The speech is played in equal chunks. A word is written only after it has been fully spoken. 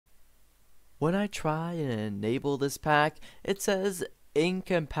when I try and enable this pack, it says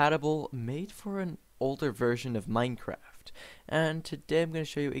incompatible, made for an older version of Minecraft. And today I'm going to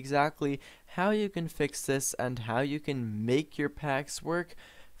show you exactly how you can fix this and how you can make your packs work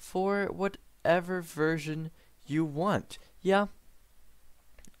for whatever version you want. Yeah,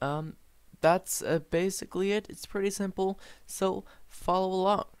 that's basically it. It's pretty simple, so follow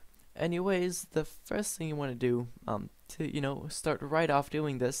along. Anyways, the first thing you want to do to start right off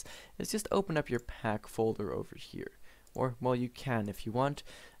doing this is just open up your pack folder over here, or well, you can if you want.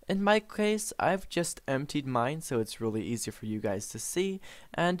 In my case, I've just emptied mine, so it's really easy for you guys to see,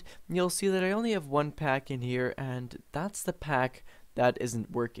 and you'll see that I only have one pack in here, and that's the pack that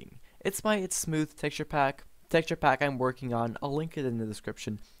isn't working. It's my smooth texture pack I'm working on. I'll link it in the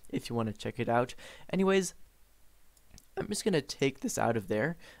description if you want to check it out. Anyways, I'm just gonna take this out of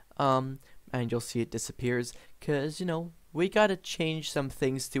there, and you'll see it disappears, cause we gotta change some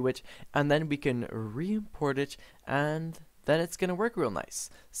things to it, and then we can re-import it, and then it's gonna work real nice.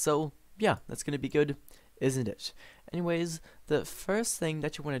 So yeah, that's gonna be good, isn't it? Anyways, the first thing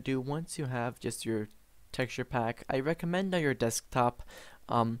that you want to do once you have just your texture pack, I recommend on your desktop,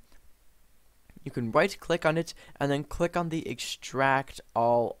 you can right click on it and then click on the extract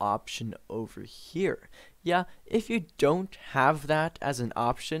all option over here. Yeah, if you don't have that as an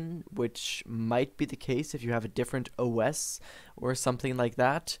option, which might be the case if you have a different OS or something like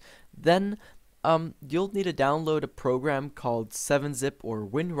that, then you'll need to download a program called 7-zip or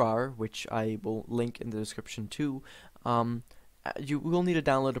WinRAR, which I will link in the description too. You will need to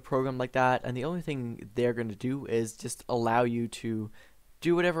download a program like that, and the only thing they're going to do is just allow you to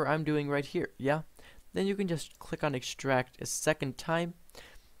do whatever I'm doing right here. Yeah, then you can just click on extract a second time,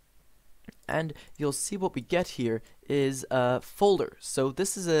 and you'll see what we get here is a folder. So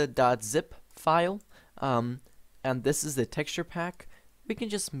this is a .zip file, and this is the texture pack. We can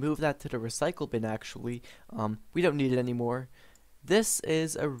just move that to the recycle bin actually. We don't need it anymore. This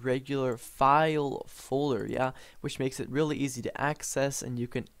is a regular file folder, yeah, which makes it really easy to access, and you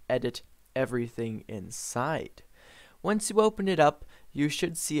can edit everything inside. Once you open it up, you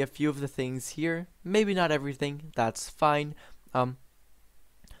should see a few of the things here. Maybe not everything, that's fine.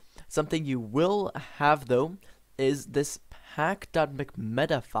 Something you will have though is this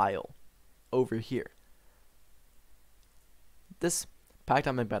pack.mcmeta file over here. This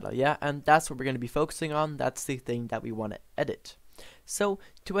pack.mcmeta, yeah, and that's what we're going to be focusing on. That's the thing that we want to edit. So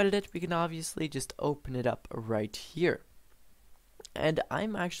to edit it, we can obviously just open it up right here. And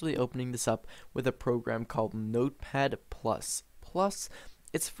I'm actually opening this up with a program called Notepad++.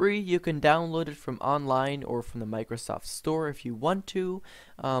 It's free. You can download it from online or from the Microsoft Store if you want to.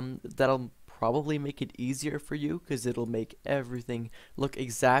 That'll probably make it easier for you because it'll make everything look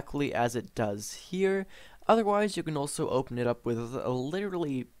exactly as it does here. Otherwise, you can also open it up with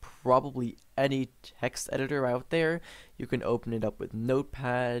literally probably any text editor out there. You can open it up with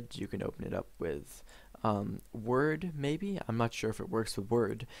Notepad. You can open it up with Word, maybe? I'm not sure if it works with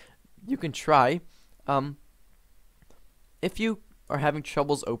Word. You can try. If you are having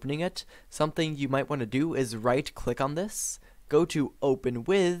troubles opening it, something you might want to do is right click on this, go to Open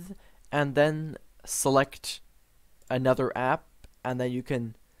With, and then select another app, and then you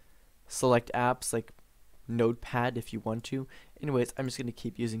can select apps like Notepad if you want to. Anyways, I'm just going to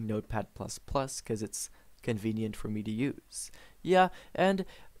keep using Notepad++ because it's convenient for me to use. Yeah, and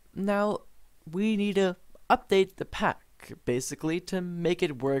now we need to update the pack, basically, to make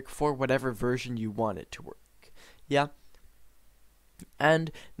it work for whatever version you want it to work. Yeah. And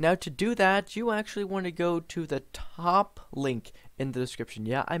now to do that, you actually want to go to the top link in the description.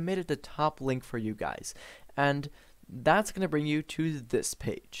 Yeah, I made it the top link for you guys. And that's going to bring you to this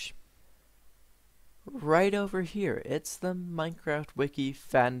page. Right over here, it's the Minecraft Wiki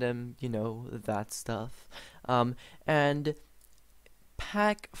fandom, that stuff. And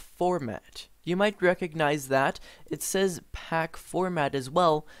pack format. You might recognize that. It says pack format as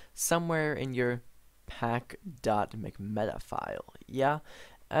well somewhere in your pack.mcmeta file. Yeah,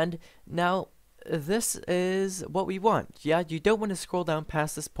 and now this is what we want. Yeah, you don't want to scroll down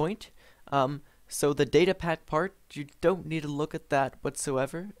past this point. So the data pack part, you don't need to look at that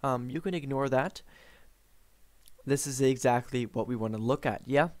whatsoever. You can ignore that. This is exactly what we want to look at.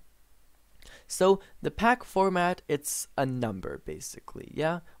 Yeah. So the pack format, it's a number basically,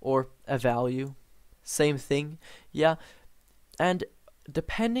 yeah, or a value, same thing, yeah, and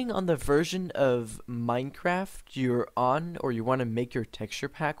depending on the version of Minecraft you're on or you want to make your texture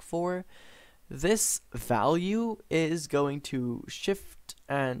pack for, this value is going to shift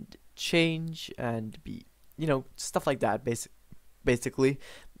and change and be, stuff like that basically,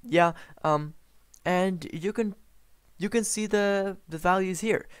 yeah, and you can you can see the values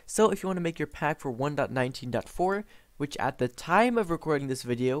here. So if you want to make your pack for 1.19.4, which at the time of recording this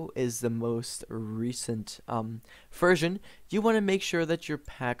video is the most recent version, you want to make sure that your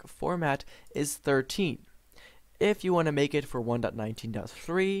pack format is 13. If you want to make it for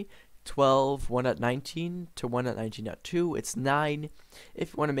 1.19.3, 12, 1.19 to 1.19.2, it's 9.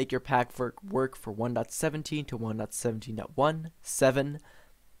 If you want to make your pack work for 1.17 to 1.17.1, 7.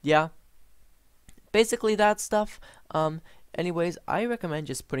 Yeah, basically that stuff. Anyways, I recommend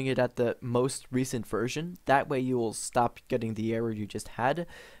just putting it at the most recent version. That way you will stop getting the error you just had.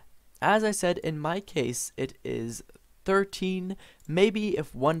 As I said, in my case, it is 13. Maybe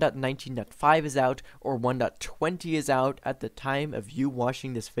if 1.19.5 is out or 1.20 is out at the time of you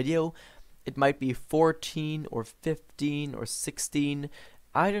watching this video, it might be 14 or 15 or 16.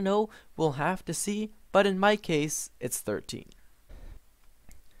 I don't know, we'll have to see, but in my case, it's 13.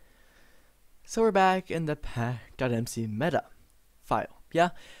 So we're back in the pack.mc meta file, yeah?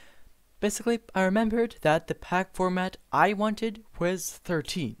 Basically, I remembered that the pack format I wanted was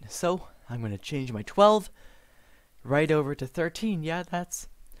 13, so I'm going to change my 12 right over to 13. Yeah, that's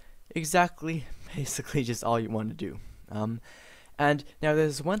exactly, basically just all you want to do. And now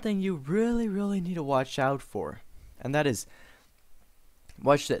there's one thing you really need to watch out for, and that is,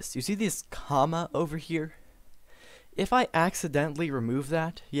 watch this. You see this comma over here? If I accidentally remove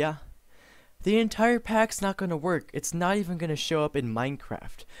that, yeah, the entire pack's not going to work. It's not even going to show up in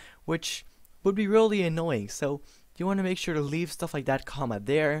Minecraft, which would be really annoying. So you want to make sure to leave stuff like that comma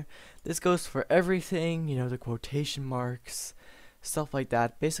there. This goes for everything, you know, the quotation marks, stuff like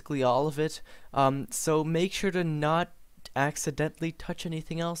that, basically all of it. So make sure to not accidentally touch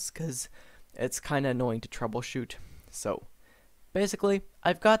anything else, because it's kind of annoying to troubleshoot. So basically,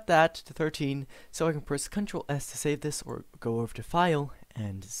 I've got that to 13, so I can press Ctrl S to save this, or go over to File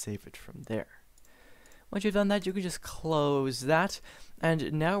and save it from there. Once you've done that, you can just close that,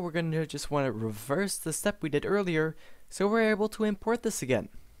 and now we're going to just want to reverse the step we did earlier, so we're able to import this again.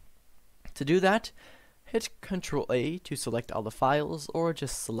 To do that, hit Ctrl A to select all the files, or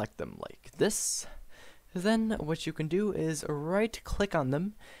just select them like this. Then what you can do is right click on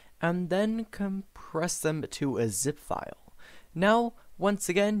them, and then compress them to a zip file. Now, once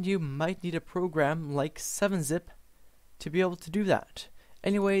again, you might need a program like 7-zip to be able to do that.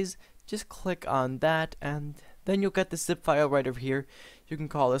 Anyways, just click on that, and then you'll get the zip file right over here. You can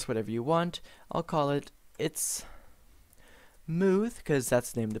call this whatever you want. I'll call it It's Smooth, because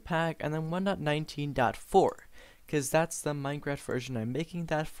that's the name of the pack, and then 1.19.4, because that's the Minecraft version I'm making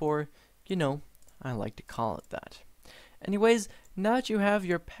that for. You know, I like to call it that. Anyways, now that you have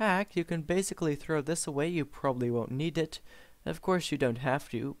your pack, you can basically throw this away. You probably won't need it. Of course, you don't have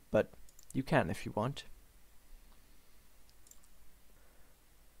to, but you can if you want.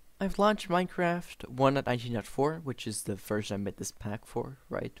 I've launched Minecraft 1.19.4, which is the version I made this pack for,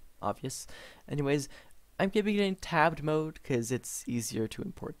 right? Obvious. Anyways, I'm keeping it in tabbed mode because it's easier to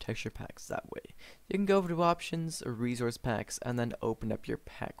import texture packs that way. You can go over to Options, Resource Packs, and then open up your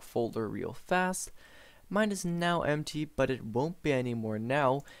pack folder real fast. Mine is now empty, but it won't be anymore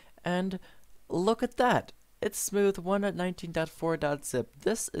now. And look at that! It's smooth 1.19.4.zip.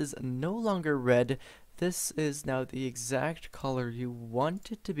 This is no longer red. This is now the exact color you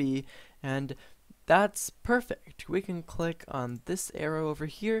want it to be, and that's perfect. We can click on this arrow over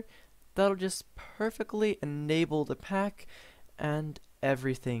here. That'll just perfectly enable the pack, and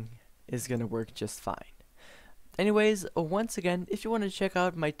everything is gonna work just fine. Anyways, once again, if you want to check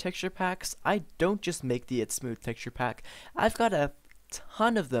out my texture packs, I don't just make the It's Smooth texture pack. I've got a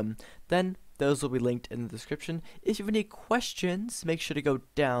ton of them. Then those will be linked in the description. If you have any questions, make sure to go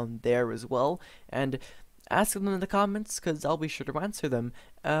down there as well and ask them in the comments, because I'll be sure to answer them.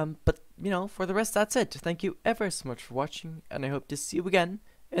 But, you know, for the rest, that's it. Thank you ever so much for watching, and I hope to see you again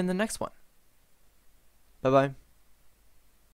in the next one. Bye-bye.